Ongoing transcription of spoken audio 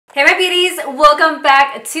Hey my beauties, welcome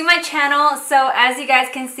back to my channel. So as you guys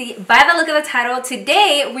can see by the look of the title,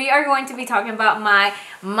 today we are going to be talking about my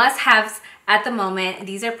must-haves at the moment.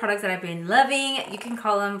 These are products that I've been loving. You can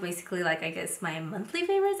call them basically like, I guess, my monthly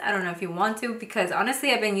favorites. I don't know if you want to, because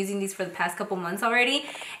honestly I've been using these for the past couple months already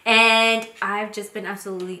and I've just been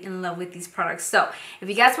absolutely in love with these products. So if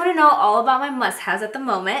you guys want to know all about my must-haves at the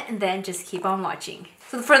moment, then just keep on watching.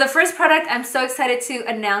 So for the first product, I'm so excited to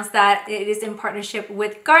announce that it is in partnership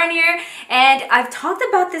with Garnier. And I've talked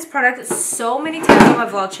about this product so many times on my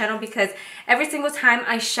vlog channel because every single time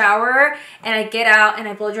I shower and I get out and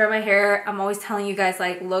I blow dry my hair, I'm always telling you guys,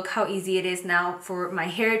 like, look how easy it is now for my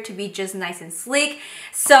hair to be just nice and sleek.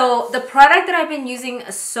 So the product that I've been using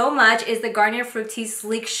so much is the Garnier Fructis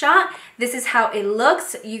Sleek Shot. This is how it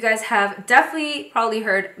looks. You guys have definitely probably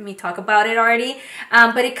heard me talk about it already,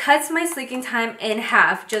 but it cuts my sleeking time in half.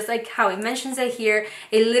 Just like how it mentions it here,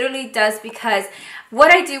 it literally does, because what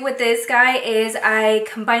I do with this guy is I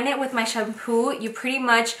combine it with my shampoo. You pretty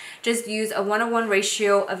much just use a 1:1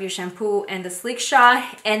 ratio of your shampoo and the Sleek Shot,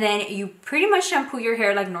 and then you pretty much shampoo your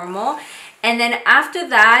hair like normal. And then after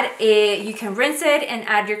that, you can rinse it and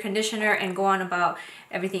add your conditioner and go on about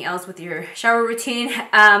everything else with your shower routine.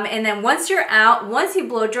 And then once you're out, once you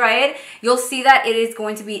blow dry it, you'll see that it is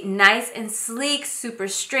going to be nice and sleek, super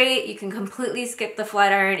straight. You can completely skip the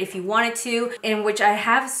flat iron if you wanted to, in which I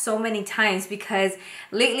have so many times, because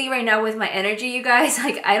lately right now with my energy, you guys,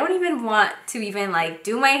 like, I don't even want to even like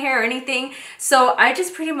do my hair or anything. So I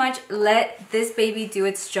just pretty much let this baby do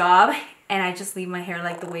its job, and I just leave my hair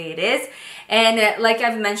like the way it is. And like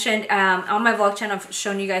I've mentioned on my vlog channel, I've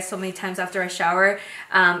shown you guys so many times after I shower,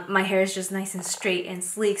 my hair is just nice and straight and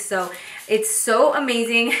sleek. So it's so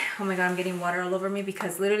amazing. Oh my god, I'm getting water all over me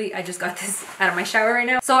because literally I just got this out of my shower right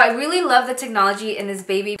now. So I really love the technology in this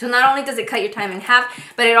baby. So not only does it cut your time in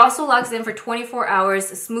half, but it also locks in for 24 hours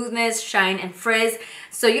smoothness, shine, and frizz.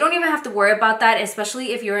 So you don't even have to worry about that,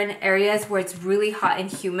 especially if you're in areas where it's really hot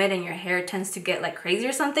and humid and your hair tends to get like crazy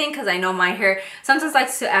or something, because I know my hair sometimes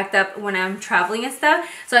likes to act up when I'm traveling and stuff.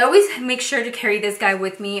 So I always make sure to carry this guy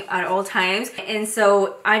with me at all times. And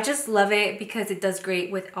so I just love it because it does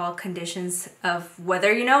great with all conditions of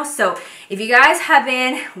weather, you know. So if you guys have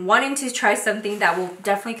been wanting to try something that will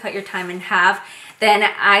definitely cut your time in half, then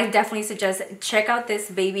I definitely suggest check out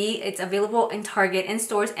this baby. It's available in Target, in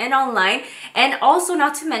stores, and online. And also,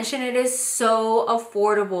 not to mention, it is so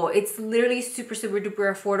affordable. It's literally super, super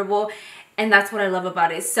duper affordable. And that's what I love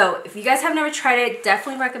about it. So if you guys have never tried it,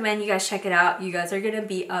 definitely recommend you guys check it out. You guys are gonna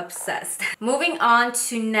be obsessed. Moving on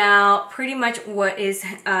to now pretty much what is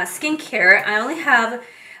skincare. I only have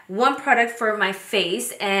one product for my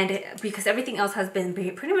face, and because everything else has been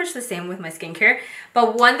pretty much the same with my skincare,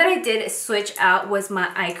 but one that I did switch out was my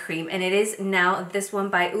eye cream, and it is now this one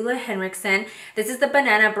by Olehenriksen. This is the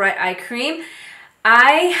Banana Bright Eye Cream.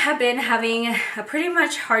 I have been having a pretty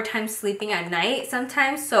much hard time sleeping at night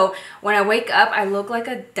sometimes, so when I wake up I look like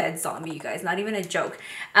a dead zombie, you guys, not even a joke.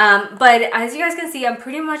 But as you guys can see, I'm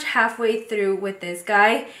pretty much halfway through with this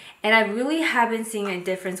guy, and I really have been seeing a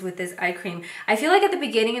difference with this eye cream. I feel like at the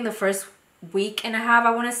beginning, in the first week and a half,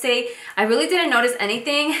 I want to say, I really didn't notice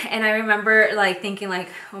anything, and I remember like thinking like,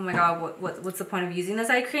 oh my god, what's the point of using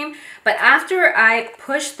this eye cream? But after I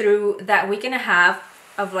pushed through that week and a half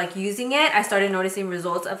of like using it, I started noticing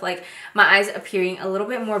results of like my eyes appearing a little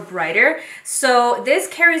bit more brighter. So this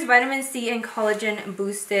carries vitamin C and collagen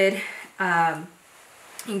boosted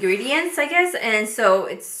ingredients, I guess, and so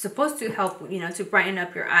it's supposed to help, you know, to brighten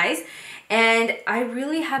up your eyes. And I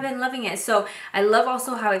really have been loving it. So I love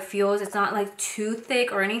also how it feels. It's not like too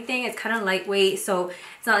thick or anything. It's kind of lightweight, so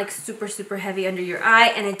it's not like super, super heavy under your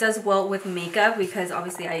eye. And it does well with makeup, because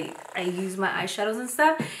obviously I use my eyeshadows and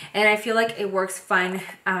stuff, and I feel like it works fine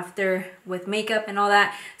after with makeup and all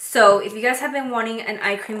that. So if you guys have been wanting an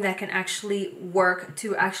eye cream that can actually work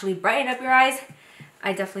to actually brighten up your eyes,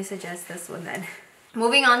 I definitely suggest this one then.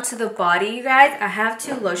 Moving on to the body, you guys, I have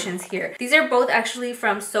two lotions here. These are both actually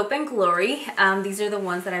from Soap and Glory. These are the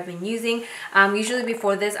ones that I've been using. Usually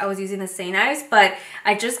before this, I was using the St. Ives, but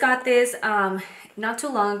I just got this not too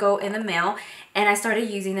long ago in the mail, and I started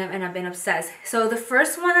using them and I've been obsessed. So the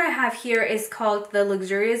first one I have here is called the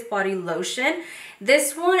Luxurious Body Lotion.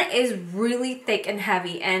 This one is really thick and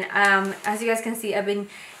heavy, and as you guys can see, I've been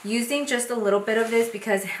using just a little bit of this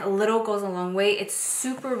because a little goes a long way. It's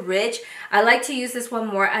super rich. I like to use this one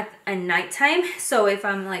more at nighttime. So if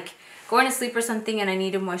I'm like going to sleep or something and I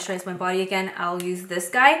need to moisturize my body again, I'll use this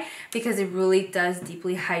guy because it really does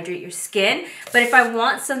deeply hydrate your skin. But if I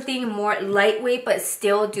want something more lightweight but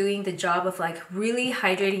still doing the job of like really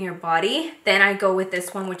hydrating your body, then I go with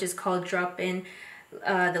this one, which is called Drop In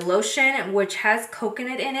the lotion, which has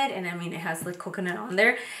coconut in it, and I mean it has like coconut on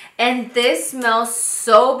there, and this smells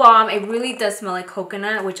so bomb. It really does smell like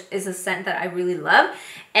coconut, which is a scent that I really love.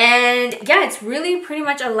 And yeah, it's really pretty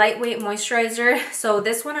much a lightweight moisturizer. So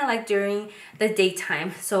this one I like during the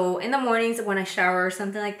daytime. So in the mornings when I shower or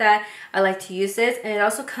something like that, I like to use this. And it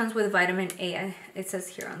also comes with vitamin A, it says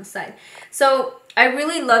here on the side. So I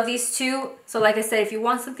really love these two. So like I said, if you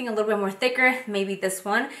want something a little bit more thicker, maybe this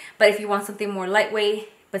one. But if you want something more lightweight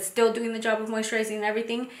but still doing the job of moisturizing and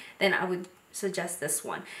everything, then I would suggest this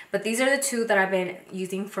one. But these are the two that I've been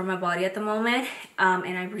using for my body at the moment,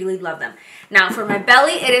 and I really love them. Now for my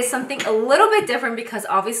belly, it is something a little bit different because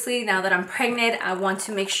obviously now that I'm pregnant, I want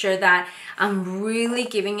to make sure that I'm really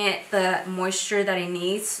giving it the moisture that it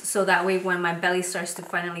needs, so that way when my belly starts to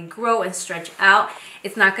finally grow and stretch out,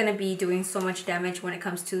 it's not going to be doing so much damage when it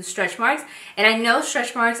comes to stretch marks. And I know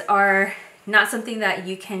stretch marks are not something that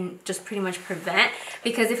you can just pretty much prevent,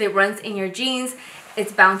 because if it runs in your jeans,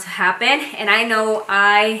 it's bound to happen. And I know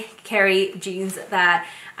I carry jeans that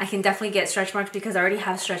I can definitely get stretch marks because I already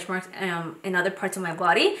have stretch marks in other parts of my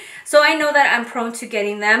body. So I know that I'm prone to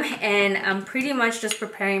getting them, and I'm pretty much just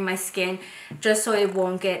preparing my skin just so it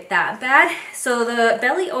won't get that bad. So the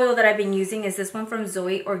belly oil that I've been using is this one from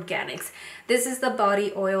Zoe Organics. This is the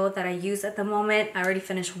body oil that I use at the moment. I already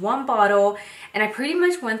finished one bottle and I pretty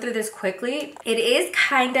much went through this quickly. It is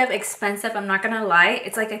kind of expensive, I'm not gonna lie.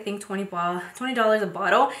 It's like I think $20 a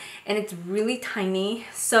bottle, and it's really tiny.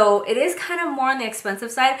 So it is kind of more on the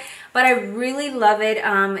expensive side, but I really love it.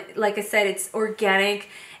 Like I said, it's organic.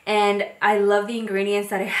 And I love the ingredients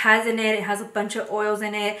that it has in it. It has a bunch of oils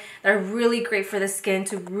in it that are really great for the skin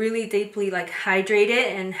to really deeply like hydrate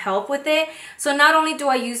it and help with it. So not only do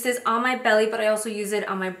I use this on my belly, but I also use it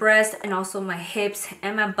on my breast and also my hips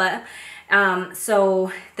and my butt.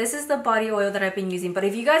 So this is the body oil that I've been using. But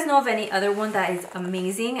if you guys know of any other one that is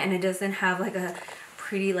amazing and it doesn't have like a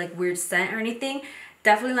pretty like weird scent or anything,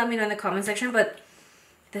 definitely let me know in the comment section. But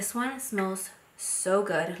this one smells so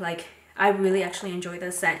good. Like, I really actually enjoy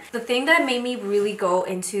this scent. The thing that made me really go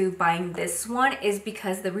into buying this one is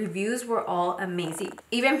because the reviews were all amazing.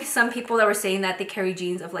 Even some people that were saying that they carry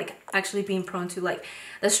jeans of like actually being prone to like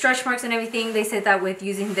the stretch marks and everything, they said that with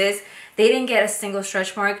using this, they didn't get a single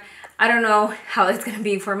stretch mark. I don't know how it's gonna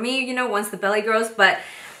be for me, you know, once the belly grows, but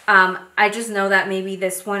I just know that maybe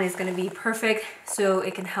this one is going to be perfect so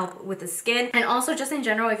it can help with the skin. And also just in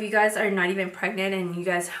general, if you guys are not even pregnant and you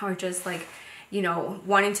guys are just like, you know,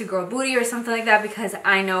 wanting to grow a booty or something like that, because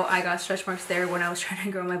I know I got stretch marks there when I was trying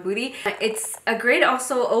to grow my booty. It's a great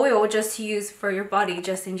also oil just to use for your body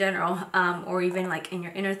just in general, or even like in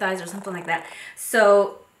your inner thighs or something like that.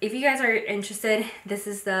 So if you guys are interested, this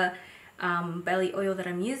is the belly oil that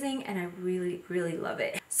I'm using, and I really love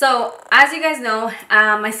it. So as you guys know,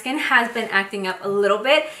 my skin has been acting up a little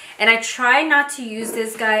bit, and I try not to use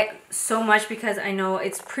this guy so much because I know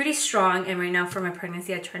it's pretty strong, and right now for my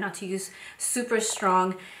pregnancy I try not to use super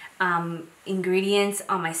strong ingredients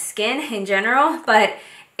on my skin in general. But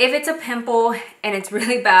if it's a pimple and it's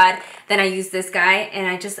really bad, then I use this guy, and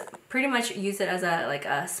I just pretty much use it as a like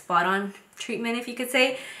a spot on treatment, if you could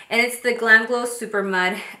say. And it's the GlamGlow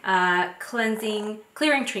SuperMud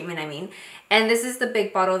clearing treatment, I mean. And this is the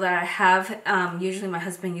big bottle that I have. Usually my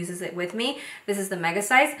husband uses it with me. This is the mega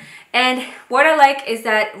size. And what I like is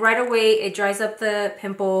that right away it dries up the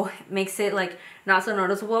pimple, makes it like not so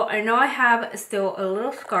noticeable. I know I have still a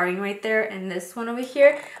little scarring right there and this one over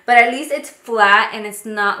here, but at least it's flat and it's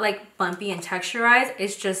not like bumpy and texturized.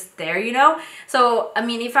 It's just there, you know. So I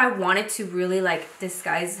mean, if I wanted to really like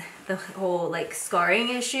disguise the whole like scarring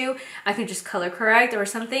issue, I could just color correct or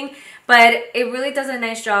something. But it really does a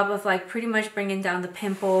nice job of like pretty much bringing down the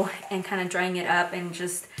pimple and kind of drying it up, and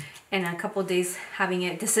just in a couple days having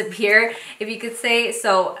it disappear, if you could say.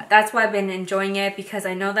 So that's why I've been enjoying it, because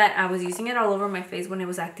I know that I was using it all over my face when it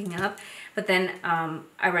was acting up, but then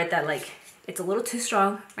I read that like it's a little too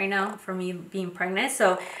strong right now for me being pregnant.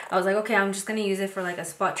 So I was like, okay, I'm just gonna use it for like a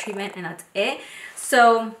spot treatment, and that's it.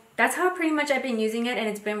 So that's how pretty much I've been using it, and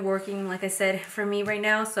it's been working, like I said, for me right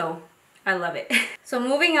now. So I love it. So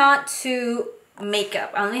moving on to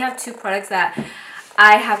makeup, I only have two products that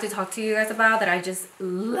I have to talk to you guys about that I just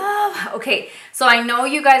love. Okay, so I know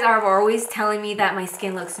you guys are always telling me that my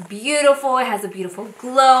skin looks beautiful, it has a beautiful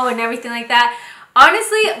glow and everything like that.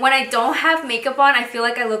 Honestly, when I don't have makeup on, I feel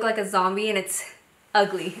like I look like a zombie, and it's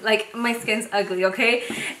ugly. Like, my skin's ugly, okay?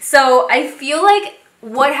 So I feel like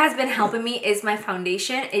what has been helping me is my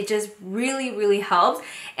foundation. It just really helps.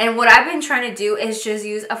 And what I've been trying to do is just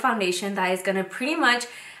use a foundation that is gonna pretty much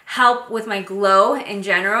help with my glow in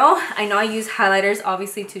general. I know I use highlighters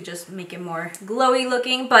obviously to just make it more glowy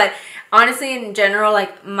looking, but honestly in general,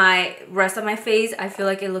 like my rest of my face, I feel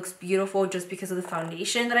like it looks beautiful just because of the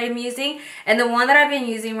foundation that I'm using. And the one that I've been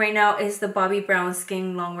using right now is the Bobbi Brown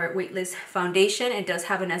Skin Longwear Weightless Foundation. It does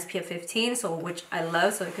have an SPF 15, so which I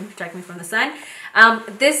love, so it can protect me from the sun.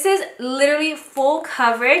 This is literally full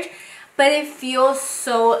coverage, but it feels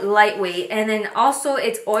so lightweight, and then also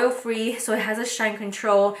it's oil free, so it has a shine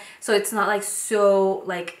control, so it's not like so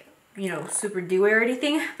like, you know, super dewy or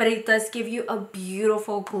anything, but it does give you a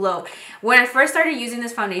beautiful glow. When I first started using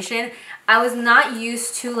this foundation, I was not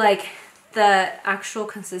used to like the actual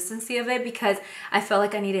consistency of it because I felt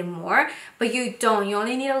like I needed more, but you don't. You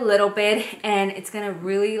only need a little bit, and it's gonna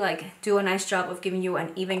really like do a nice job of giving you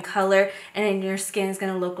an even color, and then your skin is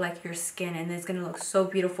gonna look like your skin, and it's gonna look so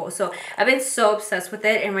beautiful. So I've been so obsessed with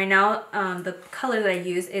it, and right now the color that I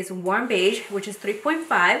use is warm beige, which is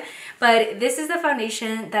 3.5, but this is the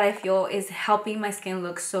foundation that I feel is helping my skin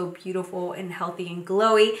look so beautiful and healthy and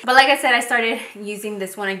glowy. But like I said, I started using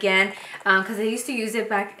this one again because I used to use it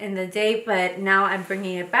back in the day, but now I'm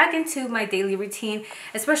bringing it back into my daily routine,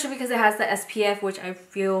 especially because it has the SPF, which I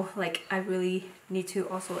feel like I really need to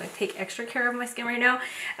also like take extra care of my skin right now.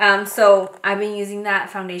 So I've been using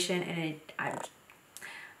that foundation, and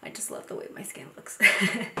I just love the way my skin looks.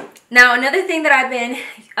 Now, another thing that I've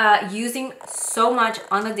been using so much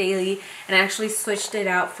on the daily, and I actually switched it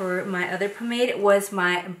out for my other pomade, was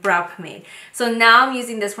my brow pomade. So now I'm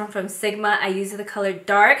using this one from Sigma. I use the color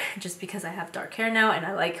dark just because I have dark hair now, and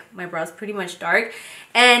I like my brows pretty much dark.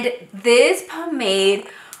 And this pomade,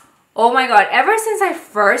 oh my god, ever since I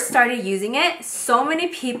first started using it, so many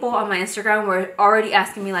people on my Instagram were already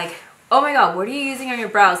asking me like, oh my god, what are you using on your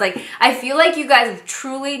brows? Like, I feel like you guys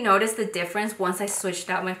truly noticed the difference once I switched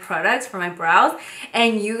out my products for my brows,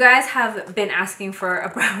 and you guys have been asking for a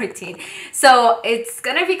brow routine. So it's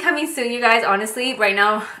gonna be coming soon, you guys. Honestly, right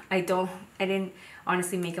now I didn't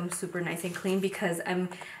honestly make them super nice and clean because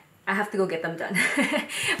I have to go get them done.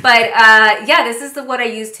 But yeah, this is what I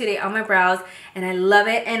use today on my brows, and I love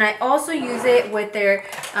it. And I also use it with their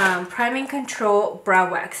Prime and Control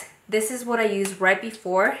Brow Wax. This is what I use right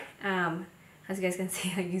before, as you guys can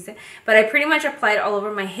see, I use it. But I pretty much apply it all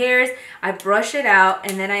over my hairs. I brush it out,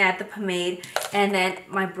 and then I add the pomade, and then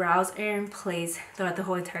my brows are in place throughout the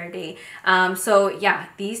whole entire day. So yeah,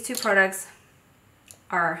 these two products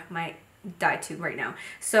are my die-to right now.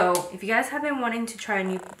 So if you guys have been wanting to try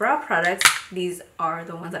new brow products, these are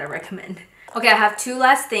the ones that I recommend. Okay, I have two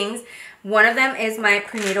last things. One of them is my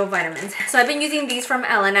prenatal vitamins. So I've been using these from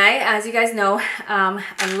Alani. As you guys know,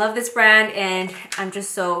 I love this brand, and I'm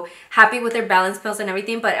just so happy with their balance pills and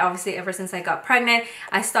everything. But obviously, ever since I got pregnant,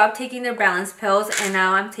 I stopped taking their balance pills, and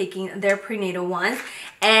now I'm taking their prenatal ones.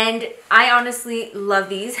 And I honestly love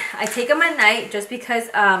these. I take them at night just because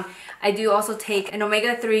I do also take an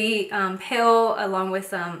omega-3 pill along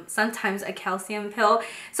with sometimes a calcium pill.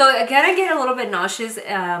 So again, I get a little bit nauseous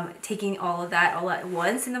taking all of that all at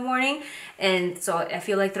once in the morning. And so I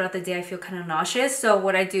feel like throughout the day I feel kind of nauseous. So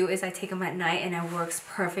what I do is I take them at night, and it works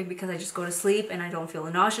perfect because I just go to sleep and I don't feel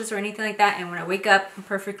nauseous or anything like that. And when I wake up, I'm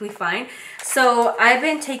perfectly fine. So I've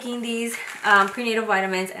been taking these prenatal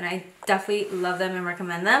vitamins, and I definitely love them and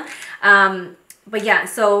recommend them. But yeah,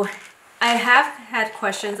 so I have had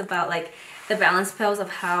questions about like the balance pills, of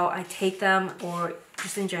how I take them, or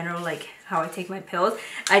just in general like how I take my pills.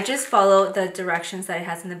 I just follow the directions that it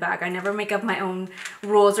has in the back. I never make up my own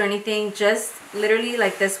rules or anything. Just literally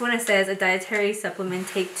like this one, it says a dietary supplement,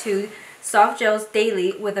 take 2 soft gels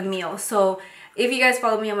daily with a meal. So if you guys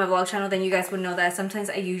follow me on my vlog channel, then you guys would know that sometimes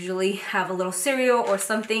I usually have a little cereal or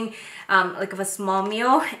something like of a small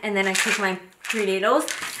meal, and then I take my prenatals.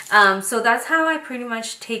 So that's how I pretty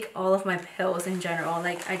much take all of my pills in general.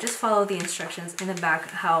 Like, I just follow the instructions in the back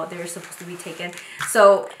how they're supposed to be taken.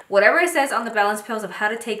 So whatever it says on the balance pills of how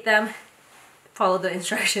to take them, follow the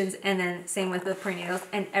instructions, and then same with the prenatals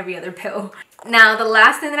and every other pill. Now the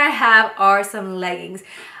last thing that I have are some leggings.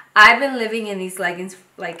 I've been living in these leggings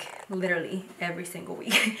like literally every single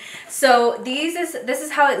week. So this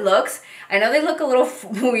is how it looks. I know they look a little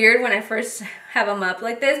weird when I first have them up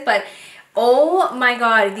like this, but oh my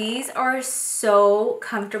god, these are so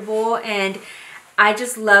comfortable, and I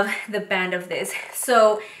just love the band of this.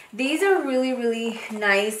 So these are really, really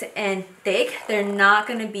nice and thick. They're not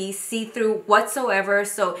going to be see-through whatsoever.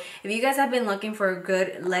 So if you guys have been looking for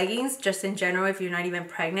good leggings, just in general, if you're not even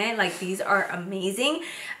pregnant, like, these are amazing.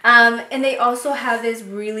 And they also have this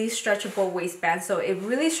really stretchable waistband. So it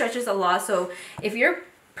really stretches a lot. So if you're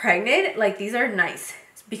pregnant, like, these are nice.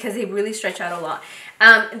 because they really stretch out a lot.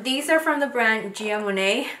 These are from the brand Gia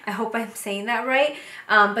Monae. I hope I'm saying that right.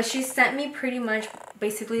 But she sent me pretty much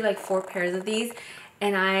basically like 4 pairs of these.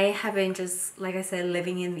 And I have been just, like I said,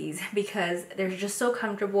 living in these because they're just so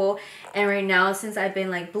comfortable. And right now, since I've been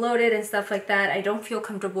like bloated and stuff like that, I don't feel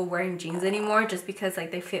comfortable wearing jeans anymore just because like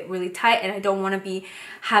they fit really tight, and I don't want to be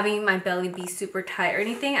having my belly be super tight or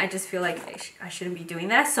anything. I just feel like I shouldn't be doing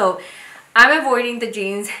that. So I'm avoiding the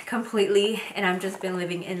jeans completely, and I've just been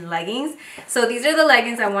living in leggings. So these are the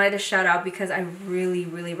leggings I wanted to shout out because I really,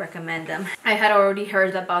 really recommend them. I had already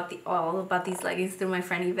heard about all about these leggings through my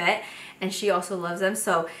friend Yvette, and she also loves them.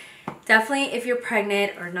 So definitely, if you're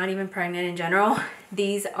pregnant or not even pregnant in general,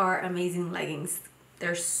 these are amazing leggings.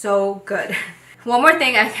 They're so good. One more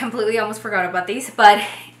thing, I completely almost forgot about these, but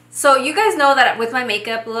so you guys know that with my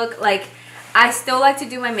makeup look, like I still like to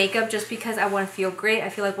do my makeup just because I want to feel great. I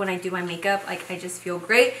feel like when I do my makeup, like I just feel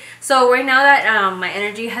great. So right now that my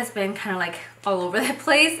energy has been kind of like all over the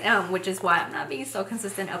place, which is why I'm not being so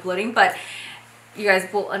consistent uploading, but you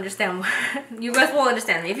guys will understand. You guys will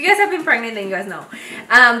understand me. If you guys have been pregnant, then you guys know.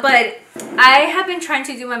 But I have been trying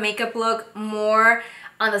to do my makeup look more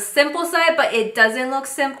on the simple side, but it doesn't look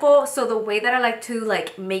simple. So the way that I like to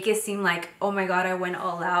like make it seem like, oh my god, I went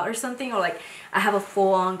all out or something, or like I have a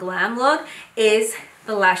full-on glam look, is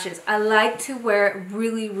the lashes. I like to wear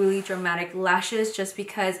really, really dramatic lashes just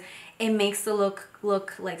because it makes the look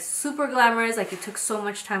like super glamorous, like it took so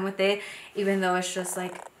much time with it, even though it's just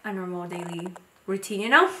like a normal daily routine, you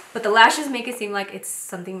know. But the lashes make it seem like it's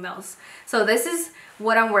something else. So this is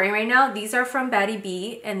what I'm wearing right now. These are from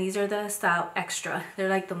BeauttyBird, and these are the style Extra. They're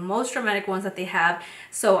like the most dramatic ones that they have.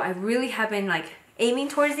 So I really have been like aiming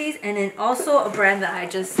towards these. And then also a brand that I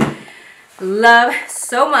just love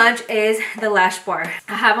so much is the Lash Bar.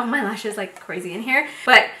 I have on my lashes like crazy in here,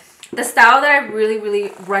 but the style that I really,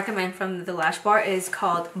 really recommend from the Lash Bar is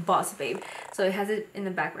called Boss Babe. So it has it in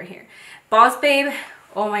the back right here. Boss Babe,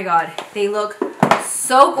 oh my god, they look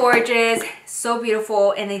so gorgeous, so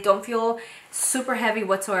beautiful, and they don't feel super heavy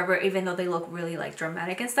whatsoever, even though they look really like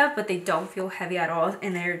dramatic and stuff, but they don't feel heavy at all,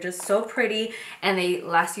 and they're just so pretty, and they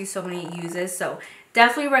last you so many uses. So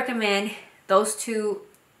definitely recommend those two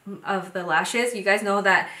of the lashes. You guys know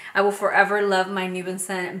that I will forever love my New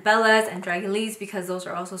Bellas and Dragon Lees because those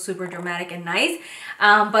are also super dramatic and nice.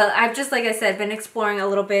 But I've just, like I said, been exploring a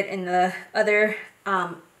little bit in the other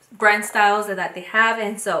brand styles that they have,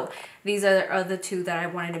 and so these are the two that I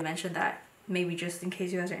wanted to mention, that maybe just in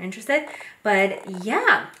case you guys are interested. But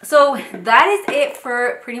yeah, so that is it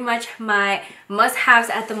for pretty much my must-haves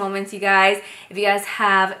at the moment, you guys. If you guys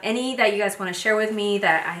have any that you guys want to share with me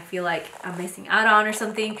that I feel like I'm missing out on or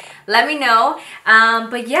something, let me know.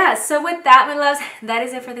 But yeah, so with that, my loves, that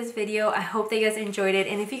is it for this video. I hope that you guys enjoyed it,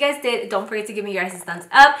 and if you guys did, don't forget to give me your guys' thumbs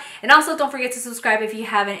up, and also don't forget to subscribe if you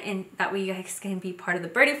haven't, and that way you guys can be part of the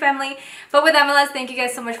Birdie family. But with that, my loves, thank you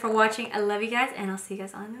guys so much for watching. I love you guys, and I'll see you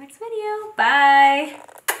guys on the next video.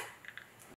 Bye.